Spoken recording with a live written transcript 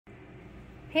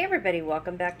Hey everybody,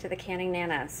 welcome back to the Canning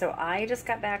Nana. So I just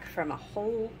got back from a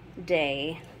whole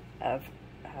day of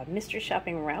mystery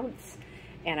shopping routes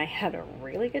and I had a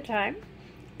really good time,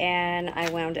 and I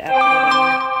wound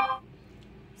up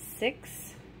getting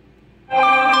 6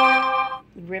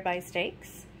 ribeye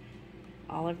steaks.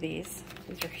 All of these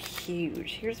are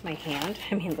huge. Here's my hand.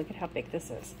 I mean, look at how big this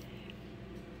is.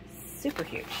 Super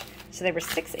huge. So they were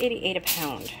 $6.88 a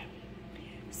pound.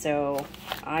 So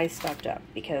I stocked up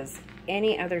because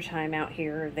any other time out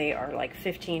here they are like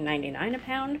 $15.99 a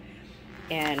pound,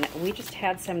 and we just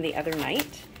had some the other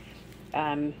night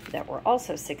that were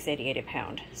also $6.88 a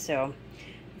pound. So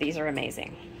these are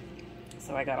amazing.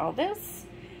 So I got all this.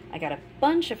 I got a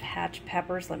bunch of hatch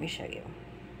peppers. Let me show you.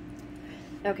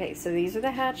 Okay, so these are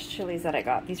the hatch chilies that I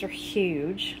got. These are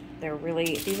huge.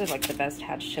 These are like the best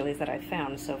hatch chilies that I've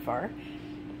found so far.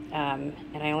 And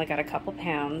I only got a couple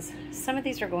pounds. Some of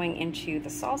these are going into the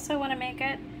salsa when I make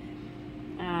it,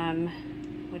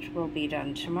 which will be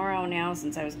done tomorrow now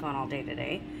since I was gone all day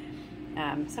today.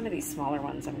 Some of these smaller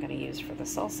ones I'm going to use for the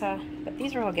salsa, but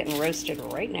these are all getting roasted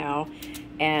right now,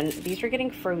 and these are getting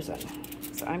frozen.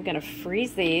 So I'm going to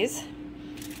freeze these.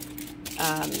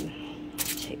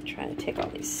 Trying to take all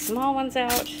these small ones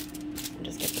out and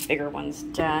just get the bigger ones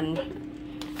done.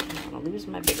 I don't want to lose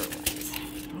my bigger ones.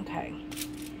 Okay.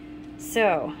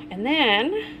 So, and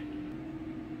then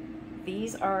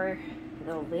these are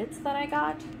the lids that I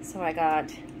got. So I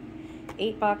got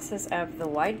 8 boxes of the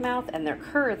wide mouth, and they're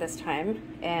Kerr this time,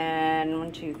 and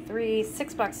 1, 2, 3,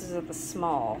 6 boxes of the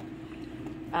small,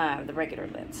 the regular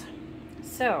lids.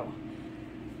 So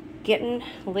getting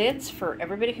lids for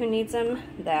everybody who needs them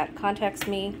that contacts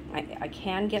me. I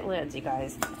can get lids, you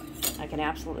guys. I can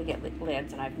absolutely get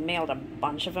lids, and I've mailed a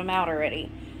bunch of them out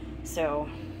already. So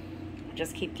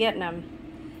just keep getting them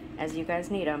as you guys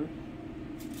need them.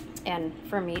 And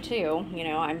for me too, you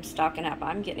know, I'm stocking up.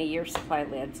 I'm getting a year's supply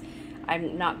of lids.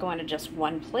 I'm not going to just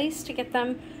one place to get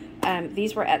them.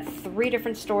 These were at 3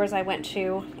 different stores I went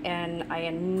to, and I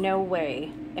in no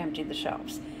way emptied the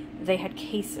shelves. They had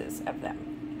cases of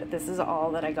them, but this is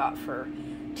all that I got for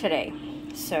today.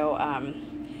 So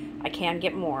I can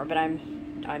get more, but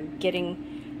I'm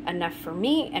getting enough for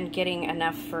me and getting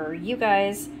enough for you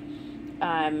guys.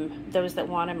 Those that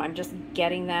want them, I'm just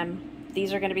getting them.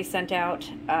 These are going to be sent out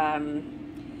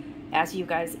as you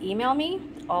guys email me.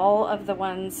 All of the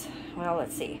ones, well,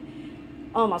 let's see,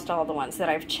 almost all the ones that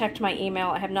I've checked my email.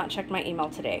 I have not checked my email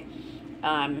today.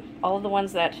 All of the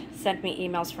ones that sent me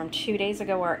emails from 2 days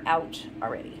ago are out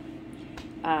already.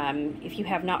 If you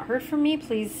have not heard from me,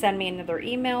 please send me another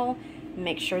email.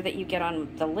 Make sure that you get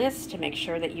on the list to make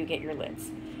sure that you get your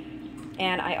lids.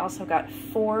 And I also got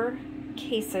 4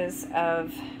 cases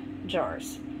of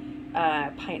jars,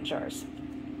 pint jars.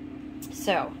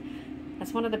 So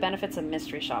that's one of the benefits of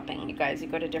mystery shopping, you guys. You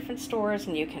go to different stores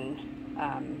and you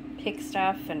can pick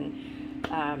stuff, and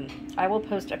I will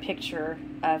post a picture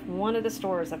of one of the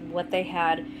stores of what they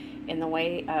had in the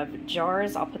way of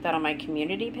jars. I'll put that on my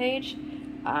community page.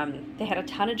 They had a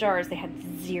ton of jars. They had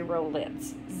 0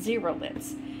 lids.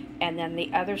 And then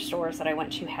the other stores that I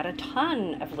went to had a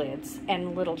ton of lids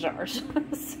and little jars.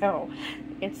 So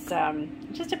it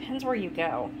just depends where you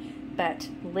go. But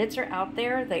lids are out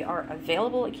there. They are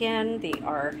available again. These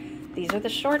are the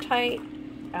short height,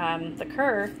 the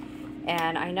Kerr,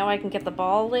 and I know I can get the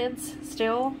ball lids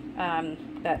still,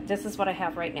 but this is what I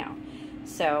have right now.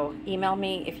 So email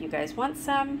me if you guys want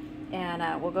some,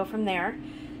 and we'll go from there.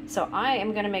 So I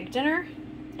am going to make dinner,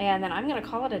 and then I'm going to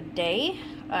call it a day.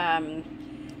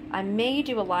 I may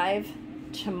do a live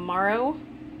tomorrow.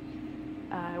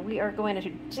 We are going to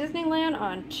Disneyland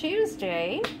on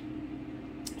Tuesday.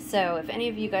 So if any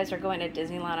of you guys are going to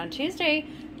Disneyland on Tuesday,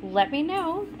 let me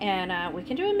know, and we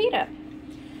can do a meetup.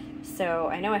 So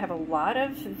I know I have a lot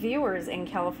of viewers in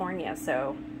California,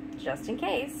 so just in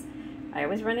case, I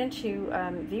always run into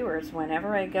viewers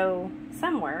whenever I go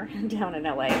somewhere down in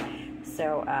LA.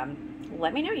 So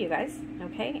let me know, you guys,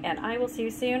 okay? And I will see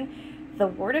you soon. The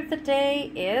word of the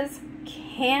day is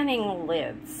canning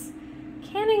lids.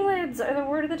 Canning lids are the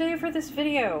word of the day for this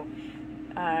video,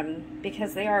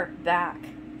 because they are back.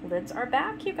 Lids are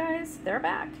back, you guys. They're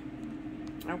back.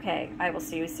 Okay, I will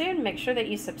see you soon. Make sure that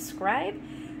you subscribe,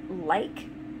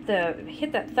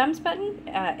 hit that thumbs button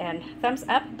and thumbs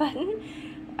up button,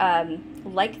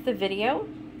 like the video,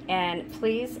 and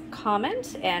please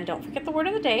comment, and don't forget the word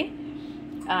of the day.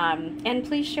 And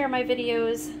please share my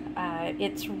videos.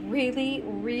 It's really,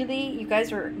 you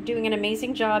guys are doing an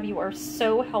amazing job. You are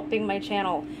so helping my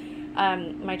channel.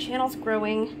 My channel's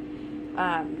growing.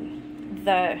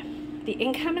 The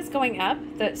income is going up.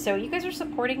 So you guys are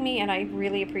supporting me, and I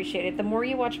really appreciate it. The more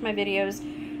you watch my videos,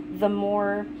 the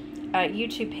more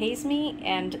YouTube pays me,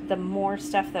 and the more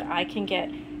stuff that I can get,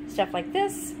 stuff like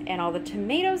this and all the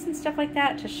tomatoes and stuff like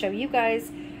that, to show you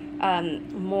guys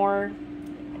more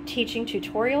teaching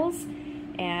tutorials,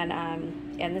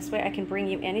 and this way I can bring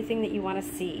you anything that you want to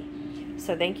see.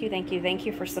 So thank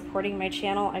you for supporting my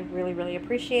channel. I really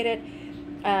appreciate it.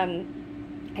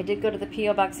 I did go to the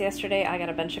P.O. box yesterday. I got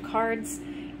a bunch of cards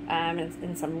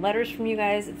and some letters from you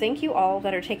guys. Thank you all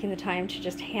that are taking the time to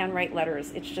just handwrite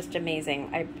letters. It's just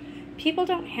amazing. People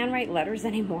don't handwrite letters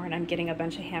anymore, and I'm getting a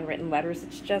bunch of handwritten letters.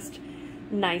 It's just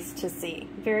nice to see.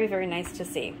 Very nice to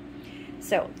see.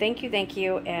 So thank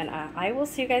you, and I will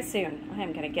see you guys soon. I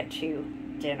am going to get to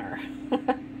dinner.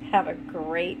 Have a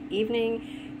great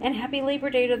evening, and happy Labor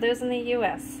Day to those in the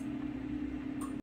U.S.